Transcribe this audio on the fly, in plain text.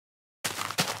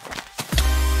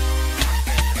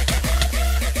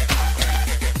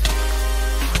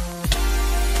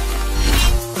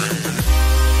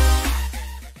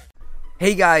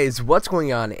Hey guys, what's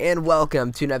going on, and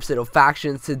welcome to an episode of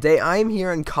Factions. Today I am here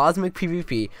on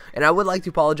CosmicPvp, and I would like to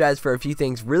apologize for a few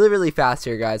things really fast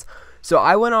here, guys. So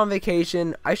I went on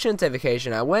vacation. I shouldn't say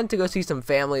vacation. I went to go see some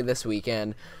family this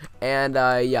weekend, and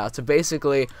yeah. So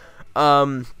basically,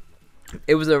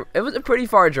 it was a pretty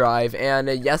far drive, and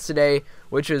yesterday,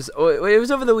 it was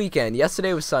over the weekend.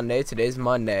 Yesterday was Sunday. Today's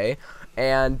Monday.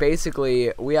 And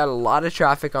basically, we had a lot of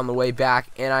traffic on the way back,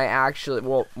 and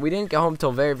we didn't get home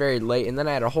till very late, and then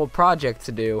I had a whole project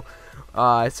to do.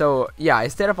 So yeah, I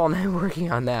stayed up all night working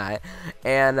on that,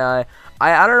 and I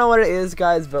don't know what it is,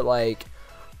 guys, but like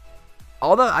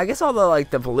I guess all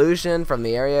the pollution from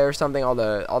the area or something, all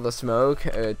the smoke.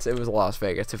 It was Las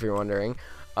Vegas, if you're wondering.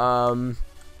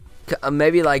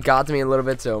 Maybe like got to me a little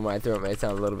bit, so my throat may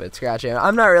sound a little bit scratchy.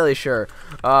 I'm not really sure,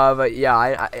 but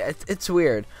yeah, it's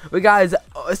weird. But guys,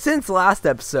 since last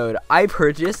episode, I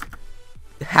purchased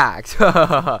hacked.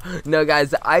 No,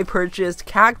 guys, I purchased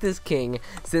Cactus King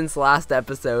since last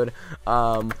episode.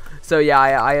 So yeah,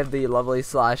 I have the lovely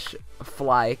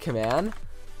 /fly command,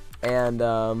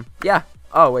 and yeah.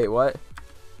 Oh wait, what?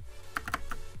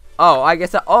 Oh, I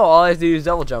guess all I have to do is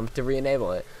double jump to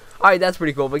re-enable it. Alright, that's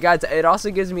pretty cool. But guys, it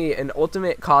also gives me an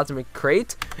ultimate cosmic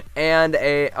crate and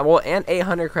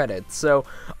 800 credits. So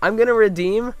I'm gonna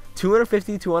redeem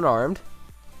 250 to unarmed,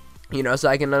 so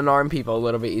I can unarm people a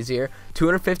little bit easier.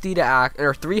 250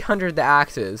 to 300 to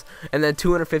axes, and then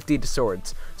 250 to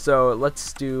swords. So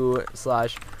let's do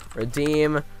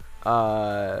 /redeem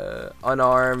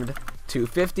unarmed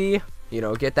 250.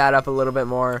 Get that up a little bit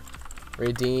more.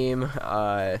 Redeem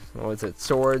what was it?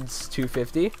 Swords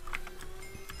 250.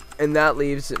 And that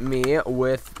leaves me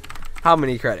with how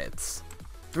many credits?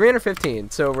 315.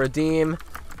 So redeem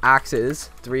axes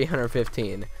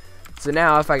 315. So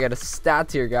now if I get a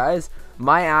stats here, guys,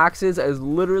 my axes is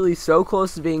literally so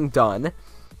close to being done.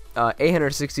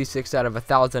 866 out of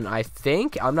 1,000, I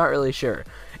think. I'm not really sure.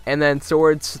 And then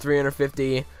swords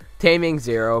 350, taming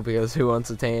 0 because who wants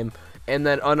to tame? And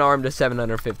then unarmed to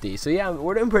 750. So yeah,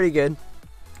 we're doing pretty good.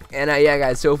 And yeah,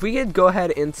 guys. So if we could go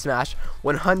ahead and smash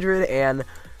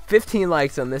 115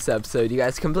 likes on this episode. You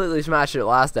guys completely smashed it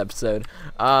last episode.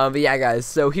 But yeah, guys,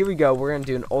 so here we go. We're gonna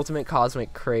do an ultimate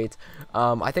cosmic crate.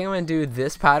 I think I'm gonna do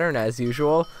this pattern as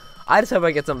usual. I just hope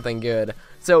I get something good.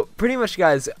 So pretty much,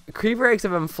 guys, creeper eggs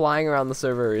have been flying around the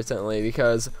server recently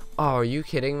because, oh, are you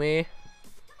kidding me?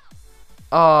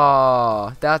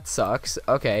 Oh, that sucks.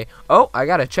 Okay. Oh, I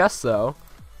got a chest though.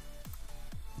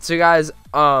 So guys,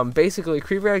 basically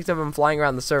creeper eggs have been flying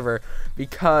around the server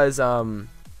because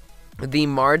the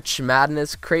March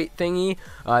Madness crate thingy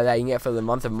that you can get for the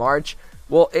month of March,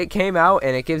 well, it came out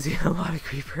and it gives you a lot of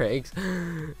creeper eggs.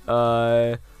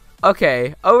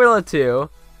 Okay, overload 2.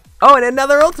 Oh, and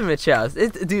another ultimate chest.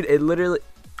 Dude, it literally.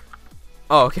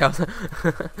 Oh, okay. I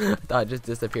thought it just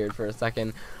disappeared for a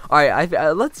second. All right,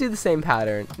 let's do the same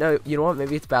pattern. No, you know what?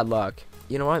 Maybe it's bad luck.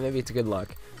 You know what? Maybe it's good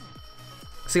luck.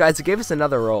 So guys, it gave us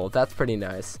another roll. That's pretty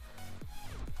nice.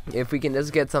 If we can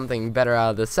just get something better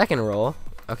out of the second roll.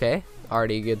 Okay,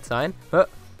 already a good sign.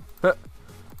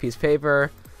 Piece of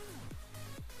paper.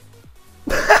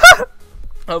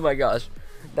 Oh my gosh,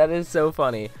 that is so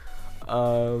funny.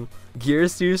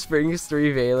 Gears 2, Springs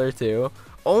 3, Valor 2.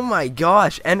 Oh my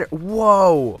gosh, and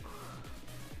whoa.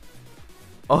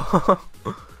 Oh,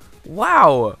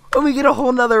 wow. Oh, we get a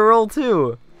whole nother roll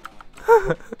too.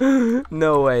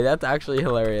 No way, that's actually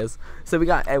hilarious. So we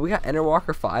got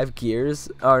Enderwalker 5, Gears,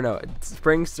 oh no,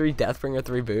 Springs 3, Deathbringer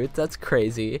 3 boots. That's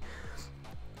crazy.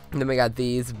 And then we got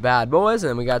these bad boys, and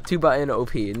then we got 2-button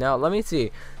OP. Now let me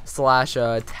see, tags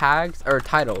or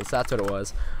titles. That's what it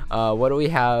was. What do we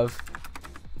have?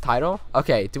 Title?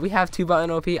 Okay, do we have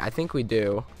 2-button OP? I think we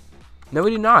do. No,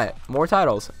 we do not. More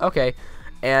titles. Okay,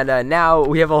 and now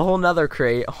we have a whole nother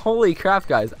crate. Holy crap,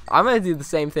 guys! I'm gonna do the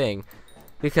same thing.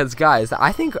 Because guys,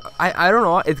 I think I don't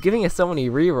know, it's giving us so many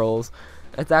rerolls.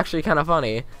 It's actually kind of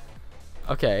funny.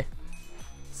 Okay,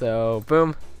 so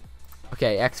boom.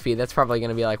 Okay, XP. That's probably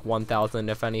gonna be like 1,000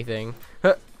 if anything.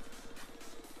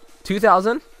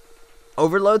 2,000.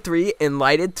 Overload 3,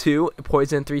 Enlighted 2,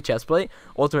 Poison 3 chestplate,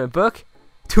 Ultimate Book,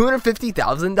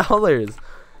 $250,000.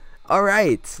 All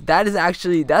right, that's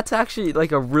actually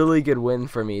like a really good win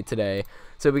for me today.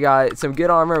 So we got some good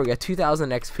armor, we got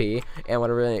 2,000 XP, and what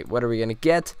are we gonna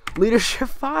get? Leadership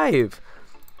 5.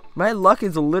 My luck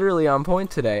is literally on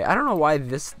point today. I don't know why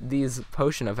these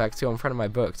potion effects go in front of my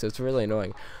book, so it's really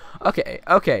annoying.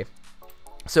 Okay.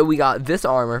 So we got this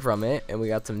armor from it, and we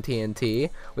got some TNT.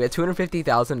 We got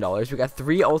 $250,000. We got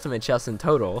 3 ultimate chests in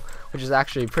total, which is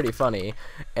actually pretty funny.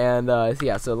 And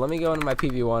yeah, so let me go into my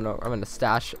PV1. I'm gonna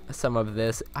stash some of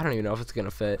this. I don't even know if it's gonna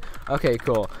fit. Okay,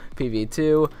 cool.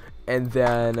 PV2, And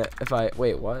then if I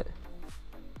wait, what?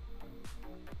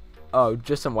 Oh,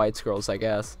 just some white scrolls, I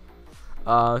guess.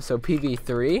 So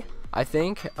PV3, I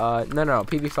think. No,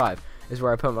 PV5 is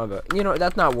where I put my book. You know,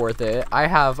 that's not worth it. I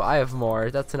have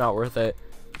more. That's not worth it.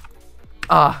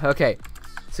 Okay.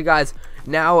 So guys,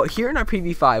 now here in our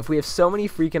PV5, we have so many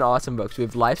freaking awesome books. We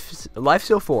have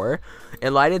Lifesteal 4,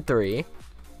 Enlightened 3,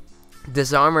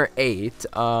 Disarmor 8.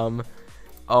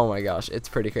 Oh my gosh, it's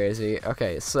pretty crazy.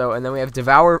 Okay, so and then we have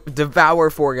Devour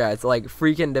 4, guys. Like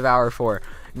freaking Devour 4.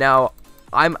 Now,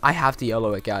 I have to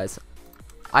YOLO it, guys.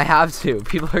 I have to.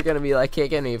 People are gonna be like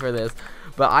kicking me for this,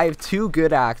 but I have 2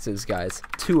 good axes, guys.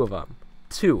 2 of them.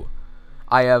 2.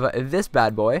 I have this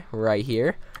bad boy right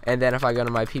here, and then if I go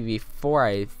to my PV4,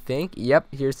 I think, yep,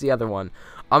 here's the other one.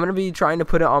 I'm gonna be trying to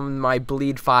put it on my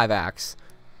Bleed 5 axe,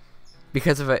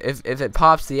 because if it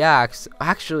pops the axe,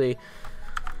 actually,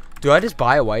 do I just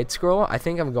buy a white scroll? I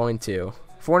think I'm going to.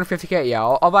 450k, yeah,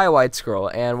 I'll buy a white scroll,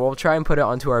 and we'll try and put it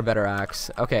onto our better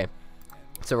axe. Okay,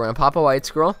 so we're gonna pop a white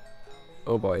scroll.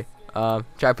 Oh boy. Try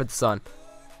to put this on.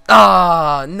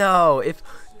 Ah, no!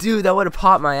 Dude, that would have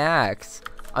popped my axe.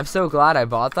 I'm so glad I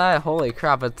bought that. Holy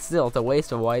crap! But still, it's a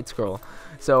waste of white scroll.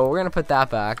 So we're gonna put that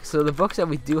back. So the books that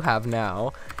we do have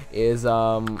now is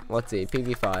let's see,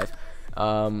 PV5.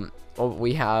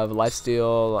 We have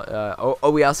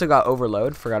Lifesteal. We also got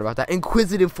Overload. Forgot about that.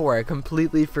 Inquisitive 4. I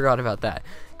completely forgot about that.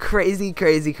 Crazy.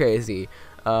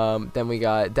 Then we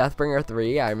got Deathbringer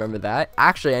 3. I remember that.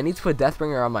 Actually, I need to put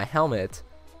Deathbringer on my helmet.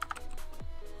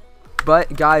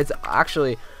 But guys,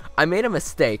 actually, I made a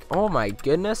mistake. Oh my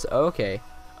goodness. Okay.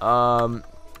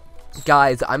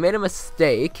 Guys, I made a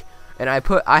mistake. And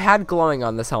I had glowing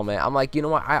on this helmet. I'm like, you know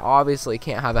what? I obviously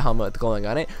can't have a helmet with glowing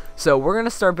on it. So we're going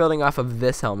to start building off of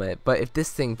this helmet. But if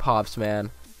this thing pops,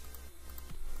 man.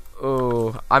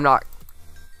 Oh, I'm not.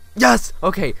 Yes!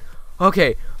 Okay.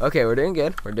 We're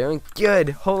doing good.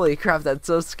 Holy crap, that's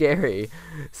so scary.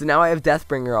 So now I have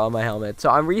Deathbringer on my helmet. So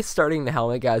I'm restarting the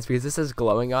helmet, guys, because this is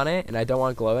glowing on it. And I don't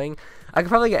want glowing. I could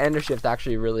probably get Ender Shift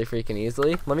actually really freaking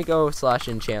easily. Let me go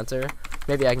 /Enchanter.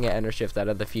 Maybe I can get Ender Shift out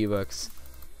of the few books.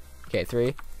 Okay,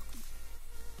 3.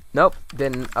 Nope,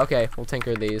 didn't. Okay, we'll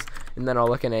tinker these, and then I'll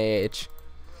look in AH.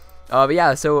 But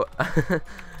yeah, so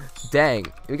dang,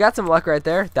 we got some luck right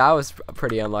there. That was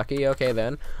pretty unlucky. Okay,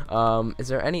 then, is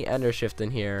there any Ender Shift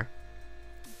in here?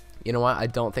 You know what? I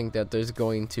don't think that there's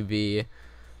going to be.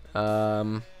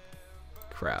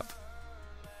 Crap.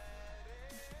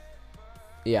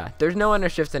 Yeah, there's no Ender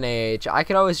Shift in AH. I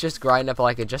could always just grind up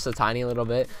like just a tiny little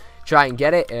bit, try and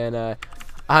get it, and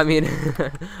I mean,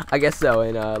 I guess so.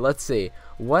 And let's see,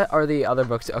 what are the other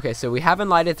books? Okay, so we have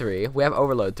Enlightened 3, we have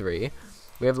Overload 3,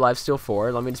 we have Lifesteal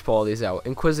 4. Let me just pull all these out.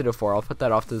 Inquisitive 4, I'll put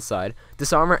that off to the side.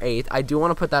 Disarmor 8, I do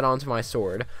want to put that onto my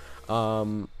sword.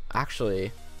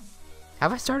 Actually,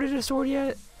 have I started a sword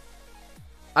yet?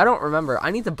 I don't remember.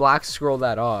 I need to black scroll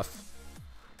that off.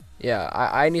 Yeah,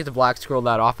 I need to black scroll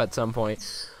that off at some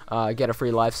point. Get a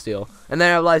free Lifesteal. And then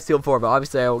I have Lifesteal 4, but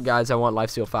obviously, guys, I want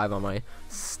Lifesteal 5 on my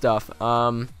stuff.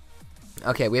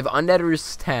 Okay, we have Undead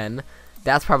Roost 10.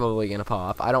 That's probably gonna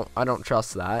pop. I don't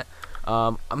trust that.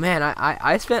 Man,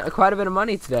 I spent quite a bit of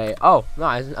money today. Oh, no,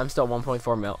 I'm still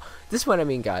 1.4 mil. This is what I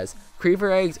mean, guys. Creeper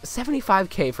eggs,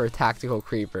 75k for a tactical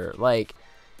creeper. Like,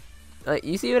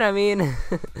 you see what I mean?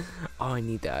 Oh, I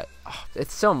need that. Oh,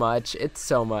 it's so much.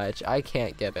 I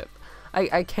can't get it.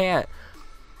 I can't.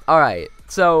 Alright,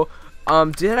 so,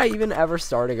 did I even ever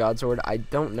start a God Sword? I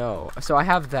don't know. So I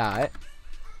have that.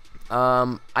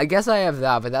 I guess I have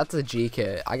that, but that's a G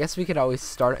kit. I guess we could always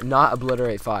start, not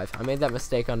Obliterate 5. I made that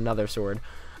mistake on another sword.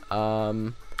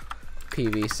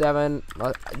 PV7.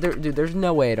 Dude, there's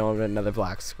no way I don't have another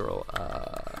black scroll.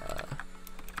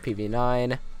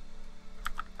 PV9.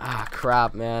 Ah,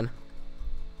 crap, man.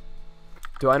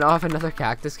 Do I not have another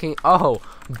Cactus King? Oh,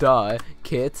 duh.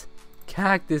 Kit.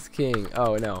 Cactus King.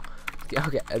 Oh, no.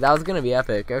 Okay, that was gonna be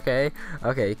epic. Okay.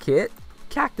 Kit.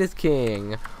 Cactus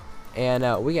King.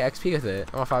 And we get XP with it.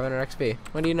 Oh, 500 XP.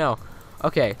 What do you know?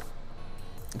 Okay.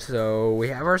 So we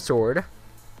have our sword.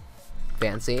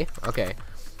 Fancy. Okay.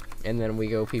 And then we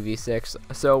go PV6.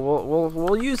 So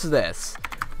we'll use this.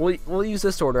 We'll use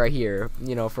this sword right here.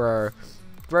 You know, for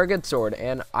a good sword.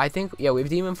 And I think, yeah, we have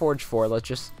Demon Forge 4. Let's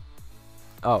just.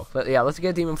 Oh, yeah. Let's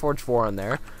get Demon Forge 4 on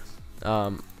there.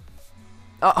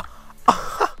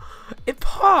 It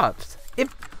popped.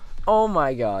 Oh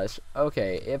my gosh.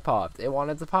 Okay, it popped. It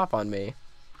wanted to pop on me.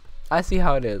 I see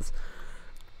how it is.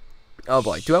 Oh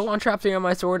boy. Do I want Trap 3 on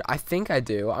my sword? I think I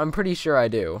do. I'm pretty sure I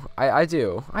do. I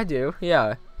do.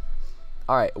 Yeah.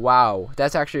 Alright. Wow.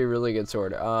 That's actually a really good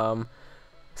sword. So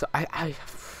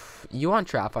you want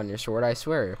Trap on your sword, I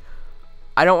swear.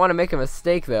 I don't want to make a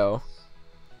mistake though.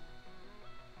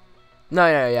 No,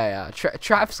 yeah.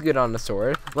 Trap's good on the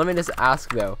sword. Let me just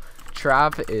ask though.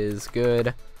 Trap is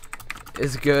good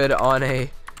on a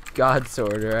god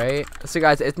sword, right? So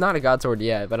guys, it's not a god sword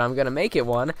yet, but I'm gonna make it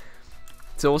one.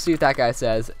 So we'll see if that guy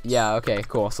says, yeah, okay,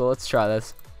 cool. So let's try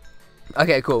this.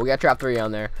 Okay, cool. We got trap 3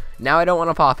 on there. Now I don't want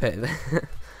to pop it.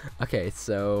 Okay,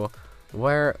 so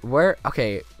where?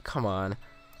 Okay, come on.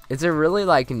 Is there really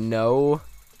like no?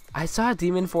 I saw a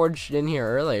demon forged in here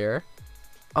earlier.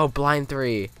 Oh, blind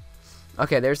 3.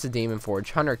 Okay, there's the demon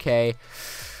forge. 100k.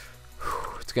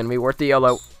 It's gonna be worth the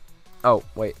YOLO. Oh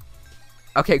wait.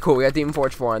 Okay, cool. We got demon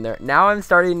forge 4 on there. Now I'm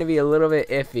starting to be a little bit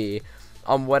iffy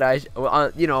on what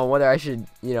whether I should,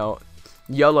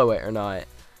 YOLO it or not.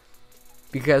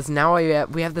 Because now we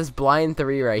have this blind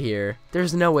 3 right here.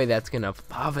 There's no way that's gonna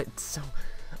pop it. So,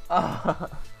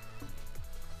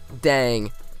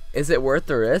 dang. Is it worth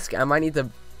the risk? I might need to.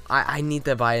 I need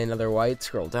to buy another white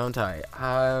scroll, don't I?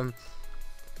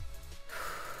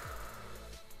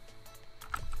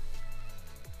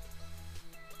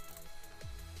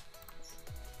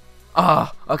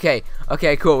 Oh, okay,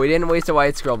 cool. We didn't waste a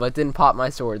white scroll, but it didn't pop my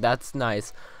sword. That's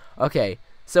nice. Okay,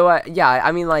 so yeah,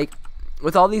 I mean, like,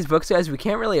 with all these books, guys, we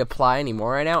can't really apply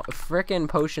anymore right now. Frickin'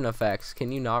 potion effects.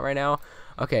 Can you not right now?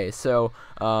 Okay, so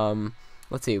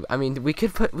let's see. I mean, we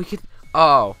could put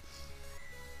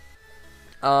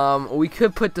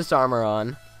this armor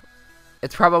on.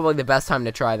 It's probably the best time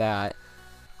to try that.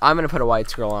 I'm gonna put a white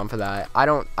scroll on for that. I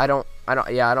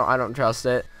don't trust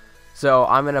it. So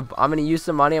I'm gonna use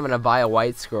some money. I'm gonna buy a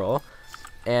white scroll,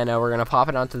 and we're gonna pop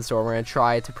it onto the sword. We're gonna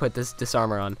try to put this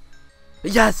armor on.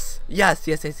 Yes.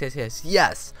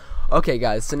 Okay,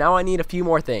 guys. So now I need a few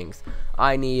more things.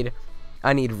 I need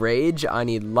rage. I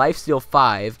need lifesteal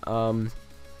 5.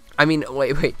 I mean,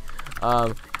 wait.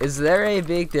 Is there a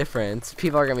big difference?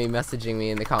 People are gonna be messaging me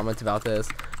in the comments about this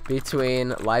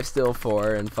between lifesteal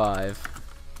 4 and 5.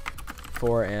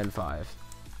 4 and 5.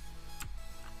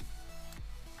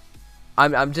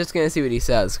 I'm just gonna see what he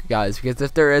says, guys, because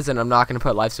if there isn't, I'm not gonna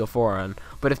put lifesteal 4 on.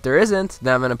 But if there isn't,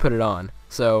 then I'm gonna put it on.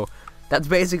 So that's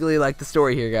basically like the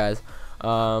story here, guys.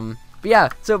 But yeah,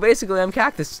 so basically I'm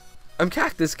Cactus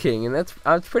King, and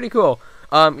that's pretty cool.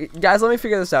 Guys, let me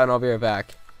figure this out, and I'll be right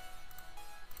back.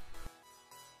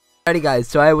 Alrighty, guys.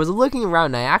 So I was looking around,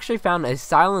 and I actually found a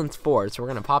silence 4. So we're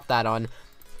gonna pop that on.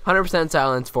 100%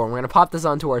 silence 4. We're gonna pop this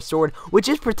onto our sword, which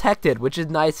is protected, which is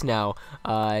nice now.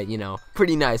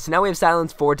 Pretty nice. So now we have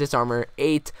silence 4, disarmor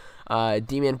 8,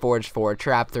 demon forge 4,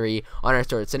 trap 3 on our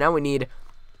sword. So now we need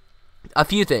a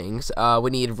few things. We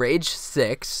need rage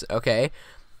 6, okay,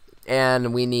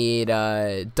 and we need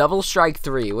double strike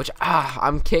 3, which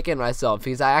I'm kicking myself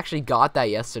because I actually got that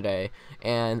yesterday,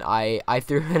 and I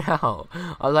threw it out.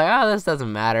 I was like, this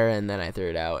doesn't matter, and then I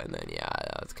threw it out, and then yeah,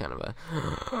 that was kind of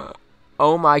a.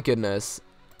 Oh my goodness.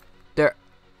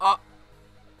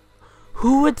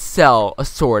 Who would sell a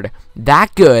sword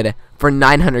that good for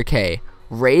 900k?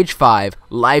 Rage 5,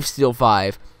 Lifesteal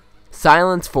 5,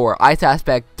 Silence 4, Ice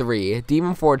Aspect 3,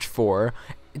 Demon Forge 4.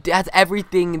 That's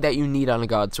everything that you need on a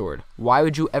god sword. Why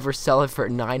would you ever sell it for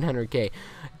 900k?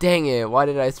 Dang it, why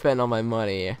did I spend all my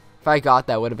money? If I got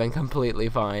that, would have been completely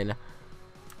fine.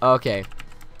 Okay.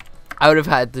 I would have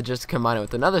had to just combine it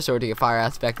with another sword to get Fire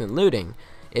Aspect and Looting.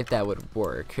 If that would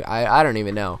work. I don't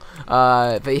even know.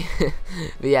 But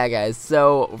yeah, guys.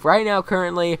 So right now,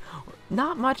 currently,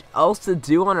 not much else to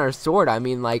do on our sword. I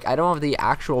mean, like, I don't have the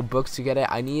actual books to get it.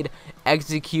 I need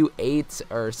Execute 8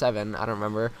 or 7. I don't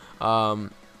remember.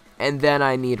 And then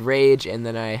I need Rage, and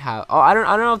then I have. Oh, I don't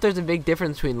know if there's a big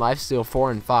difference between Lifesteal 4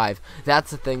 and 5.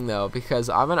 That's the thing though, because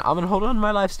I'm gonna hold on to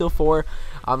my Lifesteal 4.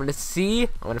 I'm gonna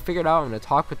figure it out. I'm gonna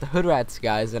talk with the Hood Rats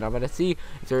guys, and I'm gonna see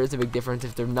if there is a big difference.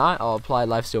 If there's not, I'll apply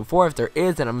Lifesteal 4. If there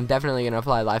is, then I'm definitely gonna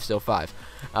apply Lifesteal 5.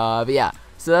 But yeah,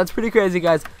 so that's pretty crazy,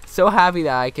 guys. So happy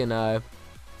that I can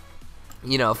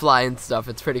fly and stuff.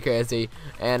 It's pretty crazy.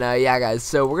 And yeah, guys.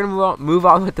 So we're gonna move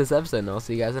on with this episode, and I'll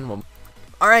see you guys in a moment.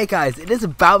 Alright, guys, it is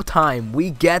about time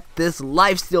we get this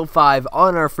Lifesteal 5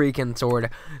 on our freaking sword.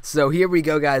 So here we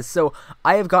go, guys. So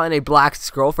I have gotten a black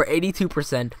scroll for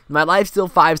 82%, my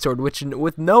Lifesteal 5 sword, which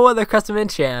with no other custom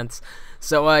enchants.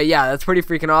 So yeah, that's pretty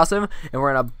freaking awesome. And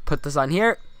we're gonna put this on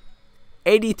here.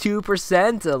 82%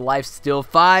 Lifesteal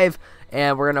 5,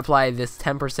 and we're gonna apply this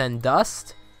 10%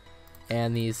 dust.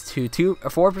 And these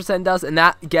 4% dust, and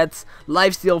that gets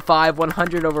Lifesteal 5,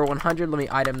 100 over 100. Let me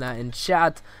item that in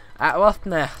chat. Well,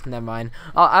 never mind.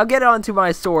 I'll get it onto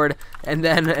my sword, and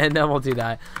then we'll do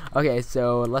that. Okay,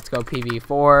 so let's go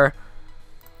PV4.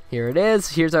 Here it is.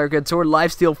 Here's our good sword,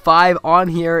 Lifesteal 5 on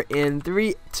here in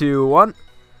 3, 2, 1.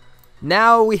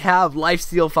 now we have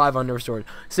Lifesteal 5 Unrestored.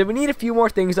 So we need a few more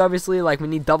things, obviously. Like, we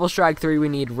need Double Strike 3, we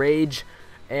need Rage,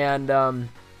 and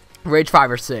Rage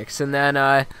 5 or 6. And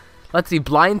then, let's see,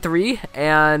 Blind 3,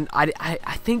 and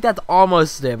I think that's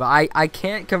almost it, but I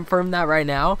can't confirm that right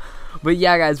now. But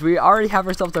yeah, guys, we already have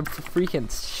ourselves a freaking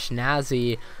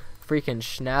snazzy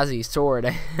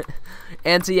sword.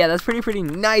 And so yeah, that's pretty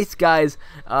nice, guys.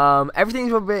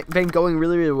 Everything's been going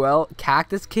really well.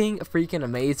 Cactus King, freaking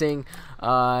amazing.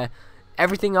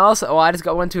 Everything else, oh, I just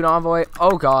got 1-2 envoy.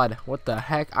 Oh god, what the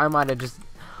heck? I might have just,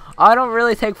 I don't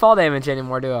really take fall damage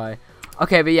anymore, do I?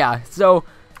 Okay, but yeah, so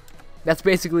that's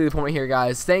basically the point here,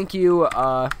 guys. Thank you.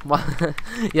 Yeah,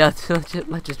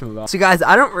 let's just move on. So, guys,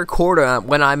 I don't record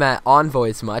when I'm at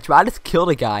envoys much, but I just killed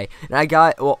a guy, and I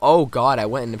got, well, oh god, I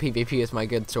went into PvP with my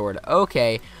good sword.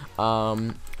 Okay,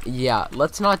 yeah,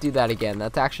 let's not do that again.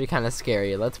 That's actually kind of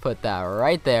scary. Let's put that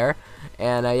right there.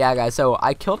 And yeah, guys, so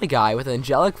I killed a guy with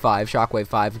Angelic 5, Shockwave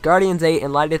 5, Guardians 8,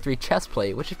 and Lighted 3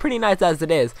 chestplate, which is pretty nice as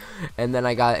it is. And then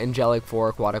I got Angelic 4,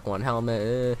 Aquatic 1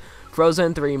 helmet,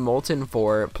 Frozen 3, Molten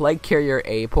 4, Plague Carrier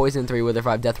 8, Poison 3, Wither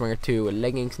 5, Deathbringer 2,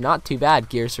 Leggings not too bad,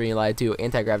 Gears 3, Light 2,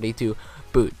 Anti-Gravity 2,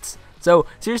 Boots. So,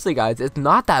 seriously, guys, it's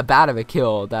not that bad of a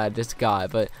kill that I just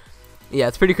got, but yeah,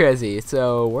 it's pretty crazy.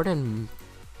 So, where did...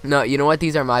 No, you know what?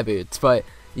 These are my boots, but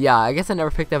yeah, I guess I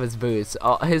never picked up his boots.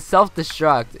 His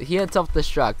self-destruct, he had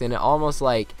self-destruct, and it almost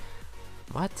like...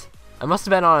 What? I must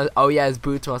have been on... Oh, yeah, his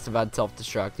boots must have had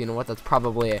self-destruct. You know what? That's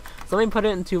probably it. So let me put it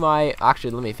into my...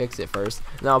 Actually, let me fix it first.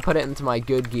 And I'll put it into my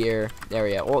good gear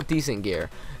area. Well, decent gear.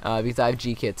 Because I have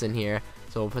G-kits in here.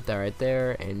 So we'll put that right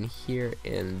there, and here,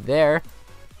 and there.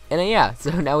 And yeah, so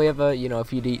now we have a, you know, a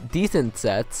few decent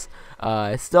sets.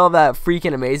 Still have that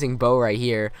freaking amazing bow right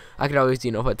here. I could always,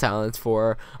 you know, put talents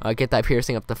for, get that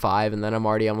piercing up to 5, and then I'm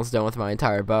already almost done with my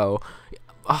entire bow.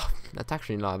 Oh, that's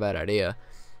actually not a bad idea.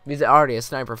 Because it already has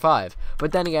Sniper 5.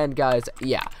 But then again, guys,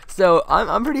 yeah. So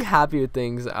I'm pretty happy with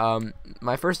things.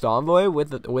 My first envoy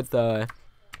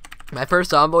my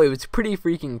first envoy was pretty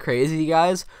freaking crazy,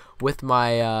 guys. With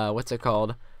my what's it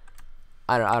called?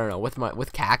 I don't know.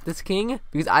 With Cactus King,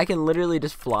 because I can literally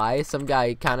just fly. Some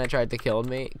guy kind of tried to kill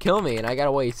me, and I got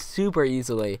away super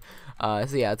easily. So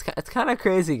yeah, it's kind of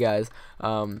crazy, guys.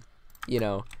 You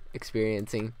know,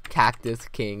 experiencing Cactus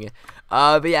King.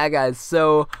 But yeah, guys.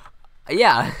 So.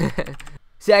 Yeah.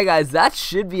 So yeah, guys, that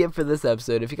should be it for this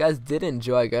episode. If you guys did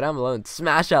enjoy, go down below and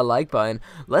smash that like button.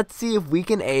 Let's see if we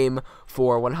can aim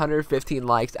for 115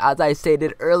 likes, as I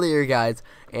stated earlier, guys.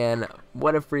 And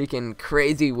what a freaking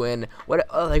crazy win.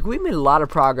 Like, we made a lot of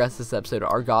progress this episode.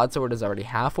 Our God Sword is already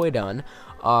halfway done.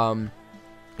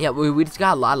 Yeah, we just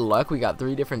got a lot of luck. We got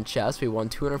 3 different chests. We won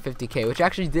 250k, which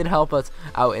actually did help us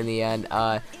out in the end.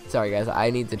 Sorry, guys,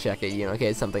 I need to check it, you know, in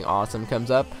case something awesome comes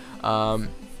up.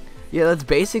 Yeah, that's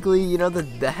basically, you know,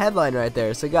 the headline right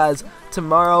there. So, guys,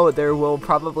 tomorrow there will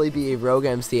probably be a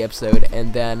RogueMC episode,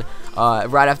 and then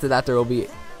right after that there will be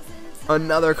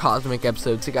another Cosmic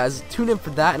episode. So, guys, tune in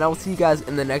for that, and I will see you guys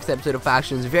in the next episode of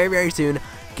Factions very, very soon.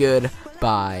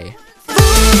 Goodbye.